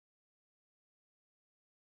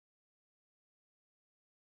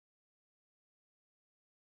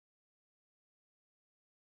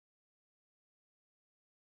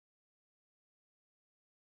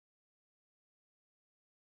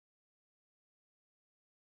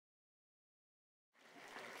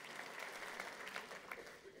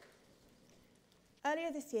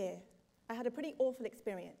Earlier this year, I had a pretty awful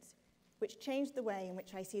experience which changed the way in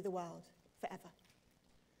which I see the world forever.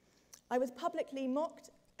 I was publicly mocked,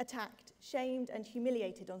 attacked, shamed, and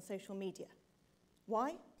humiliated on social media.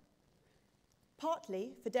 Why?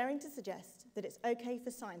 Partly for daring to suggest that it's okay for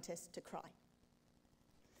scientists to cry.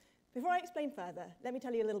 Before I explain further, let me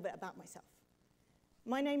tell you a little bit about myself.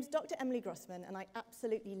 My name's Dr. Emily Grossman, and I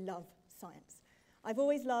absolutely love science. I've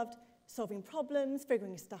always loved solving problems,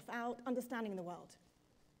 figuring stuff out, understanding the world.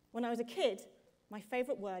 When I was a kid, my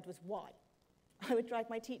favorite word was why. I would drive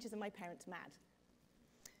my teachers and my parents mad.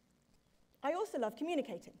 I also love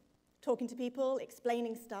communicating, talking to people,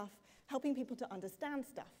 explaining stuff, helping people to understand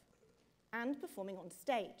stuff, and performing on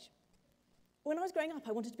stage. When I was growing up,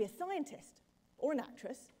 I wanted to be a scientist, or an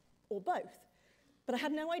actress, or both, but I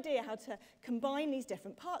had no idea how to combine these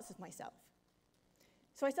different parts of myself.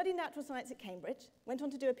 So I studied natural science at Cambridge, went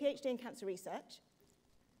on to do a PhD in cancer research.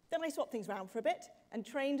 Then I swapped things around for a bit and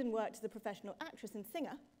trained and worked as a professional actress and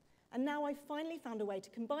singer, and now I've finally found a way to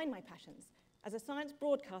combine my passions as a science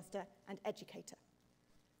broadcaster and educator.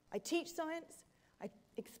 I teach science, I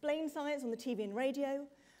explain science on the TV and radio,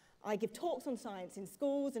 I give talks on science in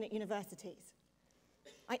schools and at universities.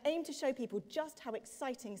 I aim to show people just how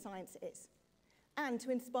exciting science is and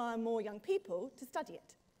to inspire more young people to study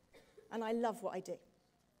it. And I love what I do.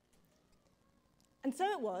 And so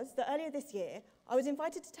it was that earlier this year, I was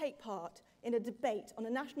invited to take part in a debate on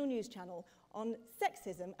a national news channel on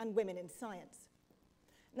sexism and women in science.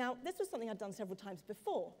 Now, this was something I'd done several times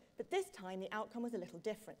before, but this time the outcome was a little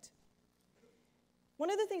different.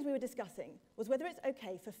 One of the things we were discussing was whether it's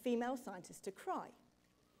okay for female scientists to cry.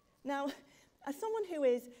 Now, as someone who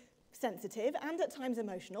is sensitive and at times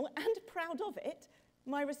emotional and proud of it,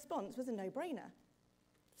 my response was a no-brainer.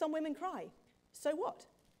 Some women cry. So what?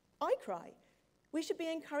 I cry. We should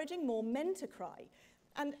be encouraging more men to cry.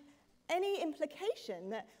 And any implication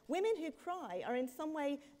that women who cry are in some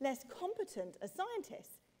way less competent as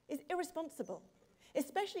scientists is irresponsible,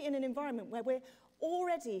 especially in an environment where we're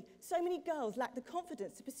already, so many girls lack the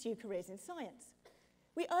confidence to pursue careers in science.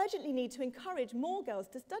 We urgently need to encourage more girls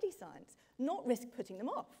to study science, not risk putting them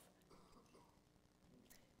off.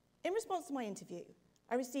 In response to my interview,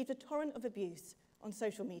 I received a torrent of abuse on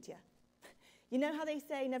social media. You know how they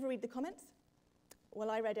say never read the comments? Well,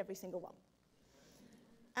 I read every single one.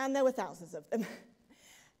 And there were thousands of them.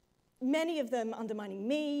 Many of them undermining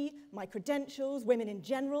me, my credentials, women in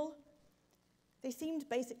general. They seemed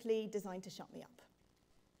basically designed to shut me up.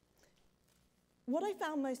 What I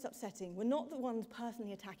found most upsetting were not the ones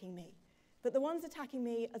personally attacking me, but the ones attacking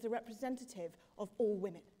me as a representative of all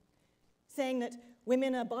women, saying that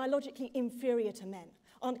women are biologically inferior to men,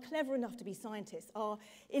 aren't clever enough to be scientists, are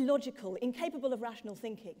illogical, incapable of rational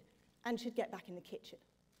thinking, and should get back in the kitchen.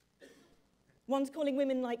 One's calling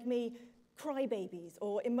women like me crybabies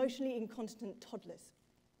or emotionally incontinent toddlers.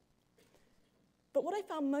 But what I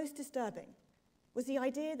found most disturbing was the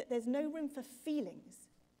idea that there's no room for feelings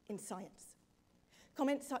in science.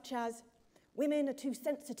 Comments such as, women are too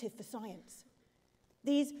sensitive for science.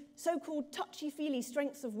 These so-called touchy-feely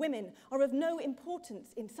strengths of women are of no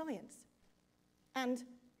importance in science. And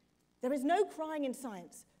there is no crying in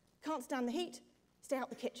science. Can't stand the heat, stay out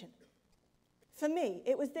the kitchen. For me,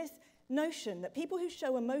 it was this notion that people who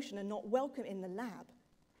show emotion are not welcome in the lab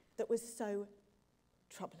that was so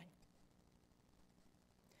troubling.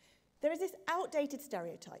 There is this outdated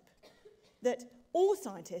stereotype that all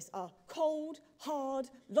scientists are cold, hard,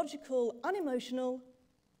 logical, unemotional,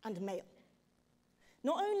 and male.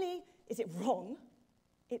 Not only is it wrong,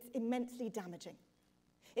 it's immensely damaging.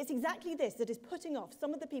 It's exactly this that is putting off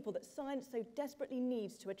some of the people that science so desperately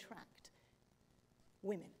needs to attract: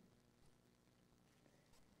 women.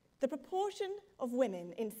 The proportion of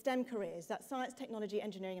women in STEM careers, that's science, technology,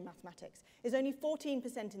 engineering, and mathematics, is only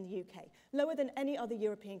 14% in the UK, lower than any other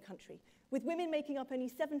European country, with women making up only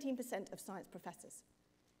 17% of science professors.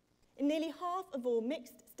 In nearly half of all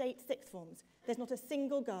mixed state sixth forms, there's not a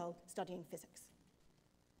single girl studying physics.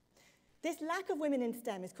 This lack of women in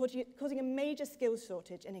STEM is causing a major skills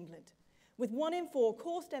shortage in England, with 1 in 4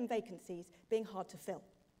 core STEM vacancies being hard to fill.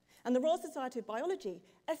 And the Royal Society of Biology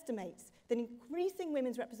estimates that increasing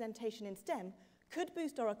women's representation in STEM could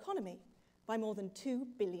boost our economy by more than £2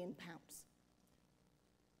 billion.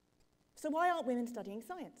 So why aren't women studying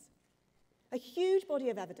science? A huge body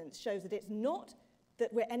of evidence shows that it's not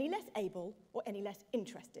that we're any less able or any less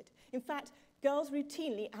interested. In fact, girls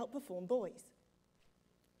routinely outperform boys.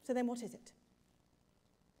 So then what is it?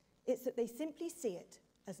 It's that they simply see it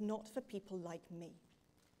as not for people like me.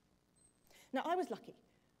 Now, I was lucky.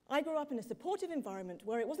 I grew up in a supportive environment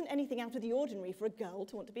where it wasn't anything out of the ordinary for a girl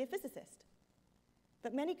to want to be a physicist.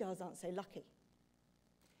 But many girls aren't so lucky.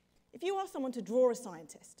 If you ask someone to draw a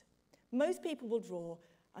scientist, most people will draw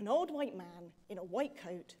an old white man in a white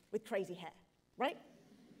coat with crazy hair, right?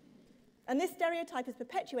 And this stereotype is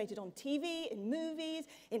perpetuated on TV, in movies,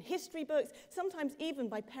 in history books, sometimes even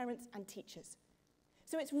by parents and teachers.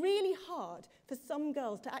 So it's really hard for some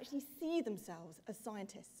girls to actually see themselves as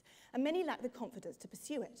scientists, and many lack the confidence to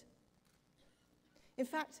pursue it. In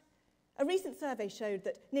fact, a recent survey showed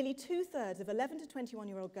that nearly 2/3 of 11 to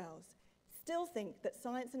 21-year-old girls still think that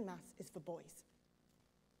science and maths is for boys.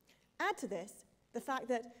 Add to this the fact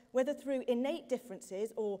that whether through innate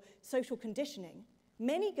differences or social conditioning,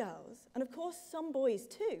 many girls, and of course some boys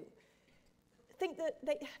too, think that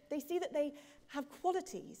they see that they have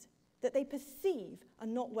qualities that they perceive are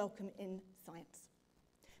not welcome in science.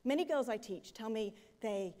 Many girls I teach tell me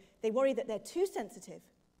they worry that they're too sensitive,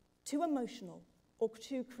 too emotional, or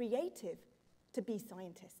too creative to be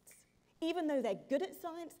scientists, even though they're good at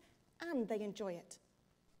science and they enjoy it.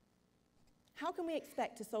 How can we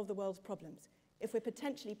expect to solve the world's problems if we're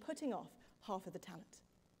potentially putting off half of the talent?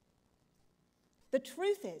 The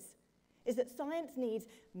truth is that science needs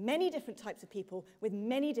many different types of people with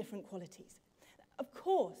many different qualities. Of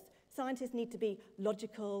course, scientists need to be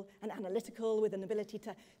logical and analytical with an ability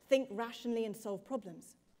to think rationally and solve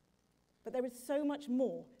problems. But there is so much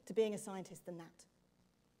more to being a scientist than that.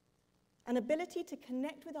 An ability to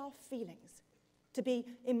connect with our feelings, to be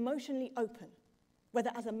emotionally open,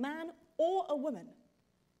 whether as a man or a woman,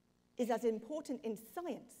 is as important in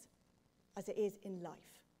science as it is in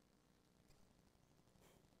life.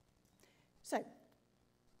 So,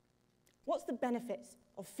 what's the benefits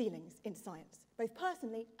of feelings in science, both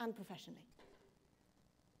personally and professionally?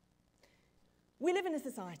 We live in a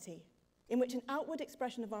society in which an outward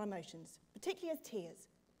expression of our emotions, particularly as tears,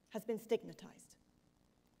 has been stigmatized.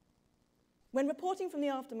 When reporting from the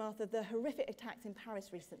aftermath of the horrific attacks in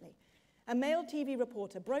Paris recently, a male TV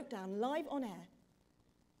reporter broke down live on air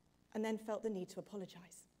and then felt the need to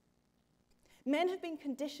apologize. Men have been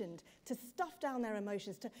conditioned to stuff down their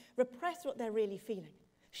emotions, to repress what they're really feeling.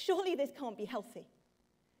 Surely this can't be healthy.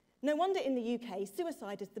 No wonder in the UK,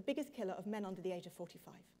 suicide is the biggest killer of men under the age of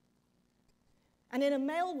 45. And in a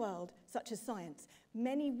male world such as science,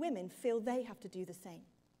 many women feel they have to do the same.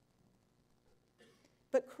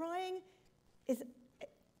 But crying is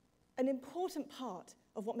an important part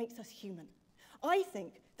of what makes us human. I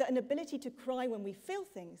think that an ability to cry when we feel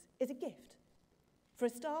things is a gift. For a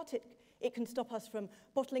start, it can stop us from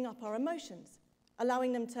bottling up our emotions,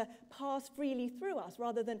 allowing them to pass freely through us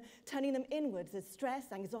rather than turning them inwards as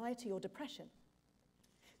stress, anxiety, or depression.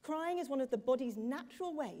 Crying is one of the body's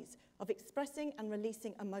natural ways of expressing and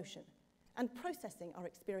releasing emotion and processing our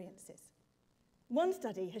experiences. One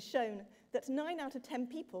study has shown that 9 out of 10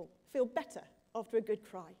 people feel better after a good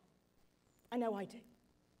cry. I know I do.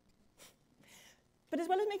 But as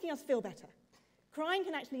well as making us feel better, crying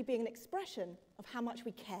can actually be an expression of how much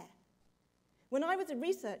we care. When I was a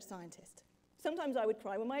research scientist, sometimes I would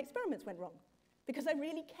cry when my experiments went wrong, because I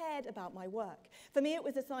really cared about my work. For me, it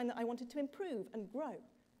was a sign that I wanted to improve and grow.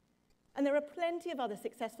 And there are plenty of other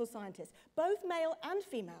successful scientists, both male and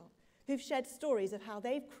female, who've shared stories of how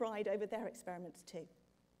they've cried over their experiments too.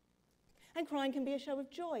 And crying can be a show of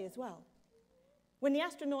joy as well. When the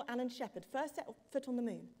astronaut Alan Shepard first set foot on the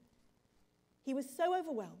moon, he was so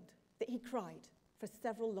overwhelmed that he cried for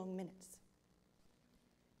several long minutes.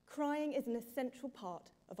 Crying is an essential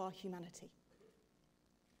part of our humanity.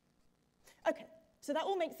 Okay, so that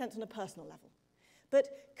all makes sense on a personal level.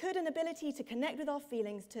 But could an ability to connect with our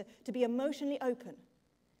feelings, to be emotionally open,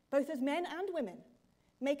 both as men and women,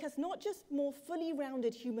 make us not just more fully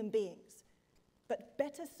rounded human beings, but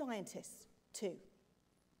better scientists too?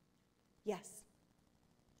 Yes,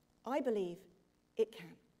 I believe it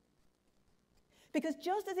can. Because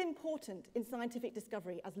just as important in scientific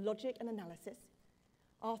discovery as logic and analysis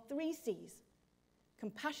are 3 C's: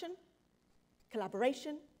 compassion,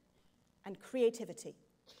 collaboration, and creativity.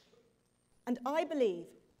 And I believe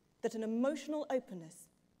that an emotional openness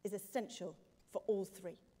is essential for all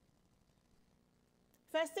 3.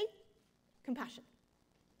 First C, compassion.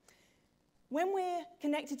 When we're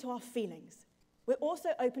connected to our feelings, we're also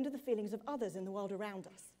open to the feelings of others in the world around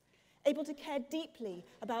us, able to care deeply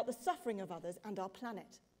about the suffering of others and our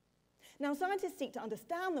planet. Now, scientists seek to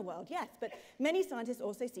understand the world, yes, but many scientists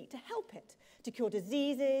also seek to help it, to cure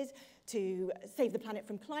diseases, to save the planet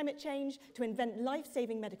from climate change, to invent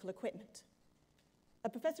life-saving medical equipment. A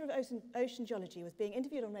professor of ocean geology was being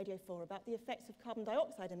interviewed on Radio 4 about the effects of carbon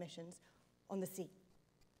dioxide emissions on the sea.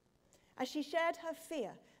 As she shared her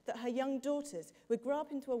fear that her young daughters would grow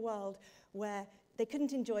up into a world where they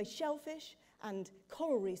couldn't enjoy shellfish and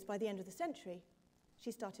coral reefs by the end of the century,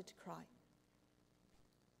 she started to cry.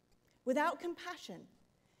 Without compassion,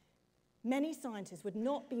 many scientists would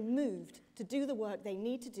not be moved to do the work they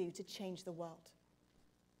need to do to change the world.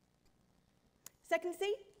 Second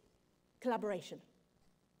C, collaboration.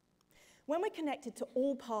 When we're connected to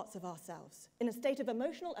all parts of ourselves in a state of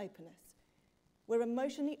emotional openness, we're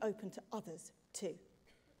emotionally open to others too,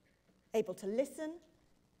 able to listen,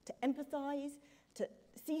 to empathize, to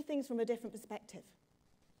see things from a different perspective,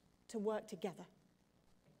 to work together.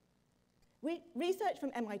 Research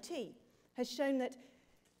from MIT has shown that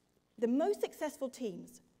the most successful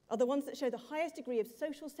teams are the ones that show the highest degree of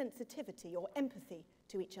social sensitivity or empathy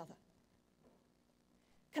to each other.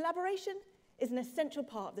 Collaboration is an essential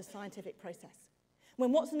part of the scientific process.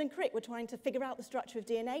 When Watson and Crick were trying to figure out the structure of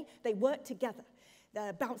DNA, they worked together.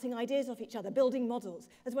 They're bouncing ideas off each other, building models,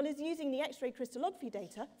 as well as using the X-ray crystallography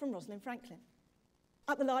data from Rosalind Franklin.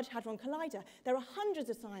 At the Large Hadron Collider, there are hundreds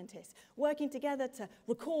of scientists working together to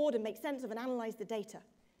record and make sense of and analyze the data.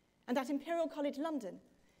 And at Imperial College London,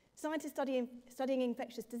 scientists studying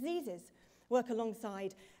infectious diseases work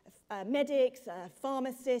alongside medics,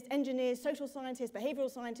 pharmacists, engineers, social scientists, behavioral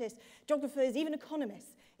scientists, geographers, even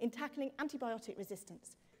economists in tackling antibiotic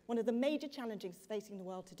resistance, one of the major challenges facing the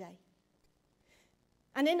world today.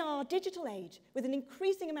 And in our digital age, with an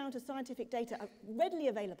increasing amount of scientific data readily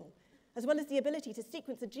available, as well as the ability to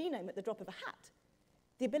sequence a genome at the drop of a hat,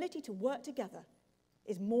 the ability to work together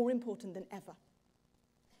is more important than ever.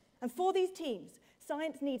 And for these teams,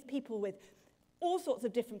 science needs people with all sorts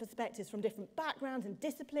of different perspectives from different backgrounds and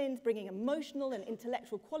disciplines, bringing emotional and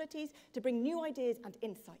intellectual qualities to bring new ideas and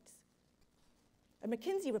insights. A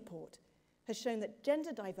McKinsey report has shown that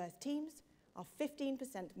gender-diverse teams are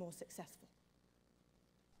 15% more successful.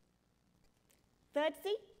 Third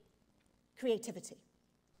C, creativity.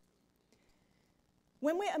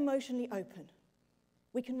 When we're emotionally open,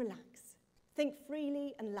 we can relax, think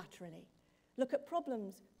freely and laterally, look at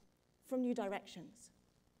problems from new directions,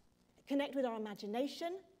 connect with our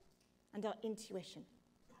imagination and our intuition.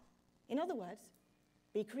 In other words,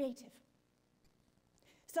 be creative.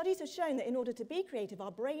 Studies have shown that in order to be creative,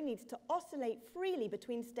 our brain needs to oscillate freely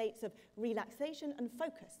between states of relaxation and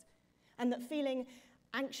focus, and that feeling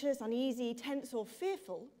anxious, uneasy, tense, or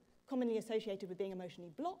fearful, commonly associated with being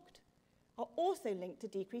emotionally blocked, are also linked to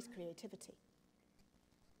decreased creativity.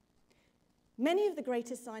 Many of the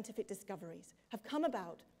greatest scientific discoveries have come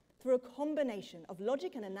about through a combination of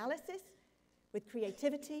logic and analysis with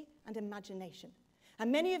creativity and imagination.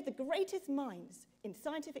 And many of the greatest minds in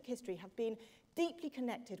scientific history have been deeply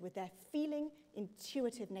connected with their feeling,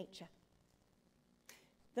 intuitive nature.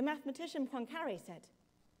 The mathematician Poincaré said,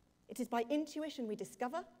 "It is by intuition we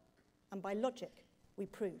discover, and by logic we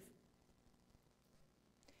prove."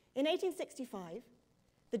 In 1865,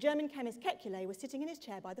 the German chemist Kekulé was sitting in his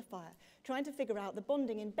chair by the fire, trying to figure out the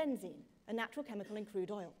bonding in benzene, a natural chemical in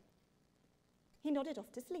crude oil. He nodded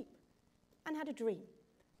off to sleep and had a dream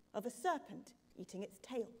of a serpent eating its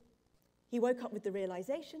tail. He woke up with the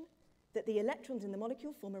realization that the electrons in the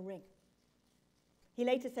molecule form a ring. He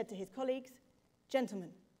later said to his colleagues,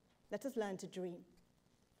 "Gentlemen, let us learn to dream."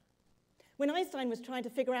 When Einstein was trying to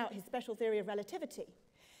figure out his special theory of relativity,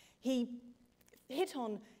 he hit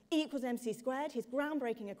on E equals mc squared, his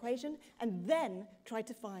groundbreaking equation, and then tried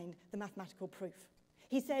to find the mathematical proof.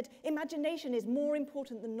 He said, "Imagination is more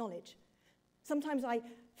important than knowledge. Sometimes I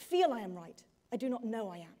feel I am right. I do not know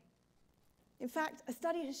I am." In fact, a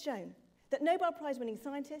study has shown that Nobel Prize-winning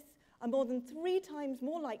scientists are more than 3 times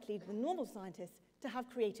more likely than normal scientists to have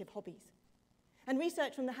creative hobbies. And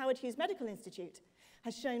research from the Howard Hughes Medical Institute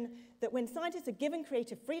has shown that when scientists are given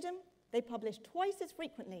creative freedom, they publish twice as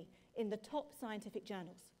frequently in the top scientific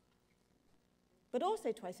journals, but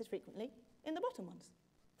also twice as frequently in the bottom ones.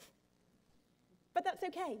 But that's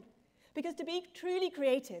okay, because to be truly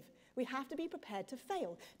creative, we have to be prepared to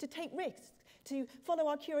fail, to take risks, to follow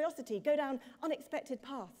our curiosity, go down unexpected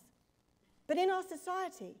paths. But in our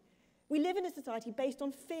society, we live in a society based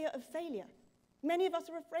on fear of failure. Many of us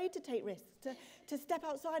are afraid to take risks, to step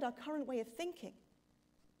outside our current way of thinking.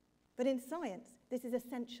 But in science, this is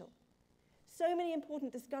essential. So many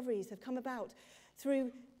important discoveries have come about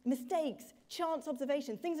through mistakes, chance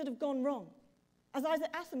observation, things that have gone wrong. As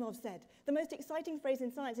Isaac Asimov said, the most exciting phrase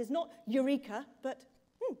in science is not eureka, but,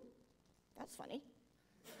 that's funny.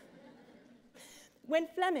 When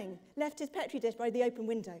Fleming left his Petri dish by the open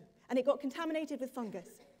window and it got contaminated with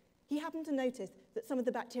fungus, he happened to notice that some of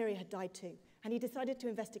the bacteria had died too, and he decided to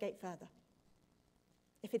investigate further.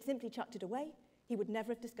 If he'd simply chucked it away, he would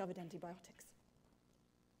never have discovered antibiotics.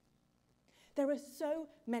 There are so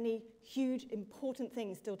many huge, important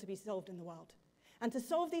things still to be solved in the world. And to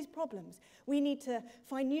solve these problems, we need to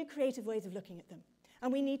find new creative ways of looking at them.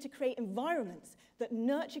 And we need to create environments that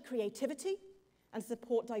nurture creativity and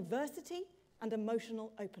support diversity and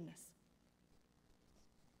emotional openness.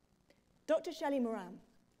 Dr. Shelley Moran,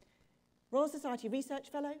 Royal Society Research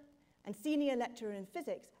Fellow and Senior Lecturer in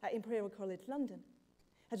Physics at Imperial College London,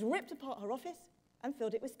 has ripped apart her office and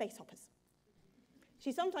filled it with space hoppers.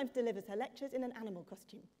 She sometimes delivers her lectures in an animal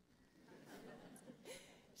costume.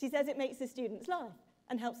 She says it makes the students laugh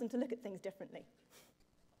and helps them to look at things differently.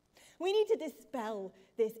 We need to dispel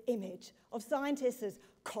this image of scientists as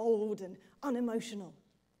cold and unemotional.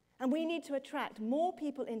 And we need to attract more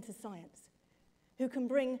people into science who can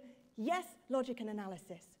bring, yes, logic and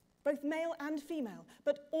analysis, both male and female,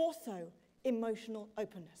 but also emotional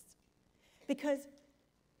openness. Because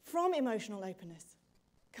from emotional openness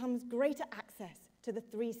comes greater access to the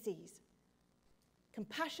 3 C's: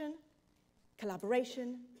 compassion,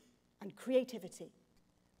 collaboration, and creativity.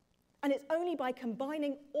 And it's only by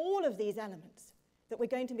combining all of these elements that we're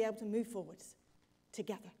going to be able to move forwards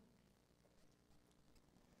together.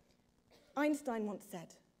 Einstein once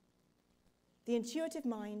said, "The intuitive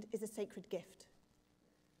mind is a sacred gift,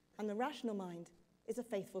 and the rational mind is a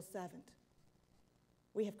faithful servant."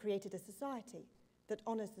 We have created a society that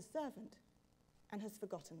honors the servant and has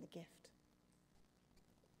forgotten the gift.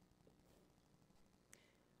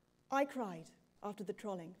 I cried after the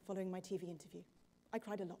trolling following my TV interview. I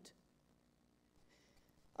cried a lot.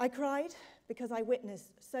 I cried because I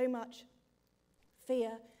witnessed so much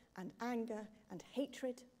fear and anger and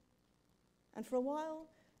hatred, and for a while,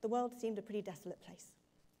 the world seemed a pretty desolate place.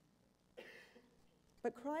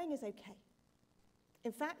 But crying is okay.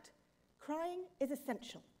 In fact, crying is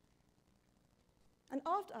essential. And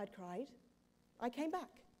after I'd cried, I came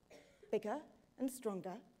back, bigger and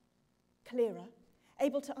stronger, clearer,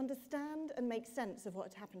 able to understand and make sense of what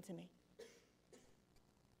had happened to me.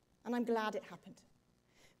 And I'm glad it happened,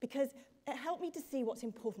 because it helped me to see what's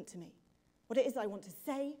important to me, what it is I want to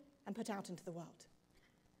say and put out into the world.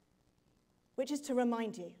 Which is to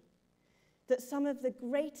remind you that some of the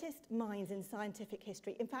greatest minds in scientific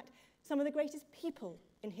history, in fact, some of the greatest people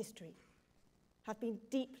in history, have been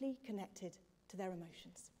deeply connected to their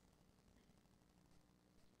emotions.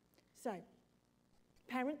 So,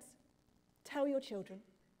 parents, tell your children.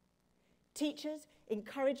 Teachers,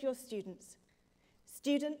 encourage your students.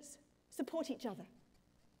 Students, support each other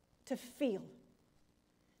to feel,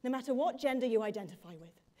 no matter what gender you identify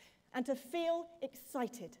with, and to feel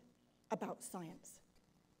excited about science.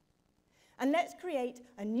 And let's create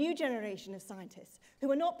a new generation of scientists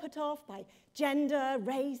who are not put off by gender,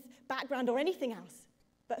 race, background, or anything else,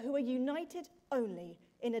 but who are united only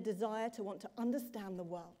in a desire to want to understand the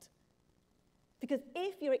world. Because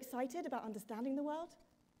if you're excited about understanding the world,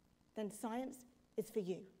 then science is for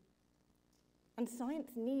you. And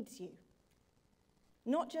science needs you.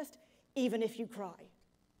 Not just even if you cry,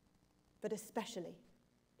 but especially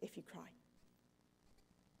if you cry.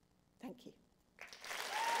 Thank you.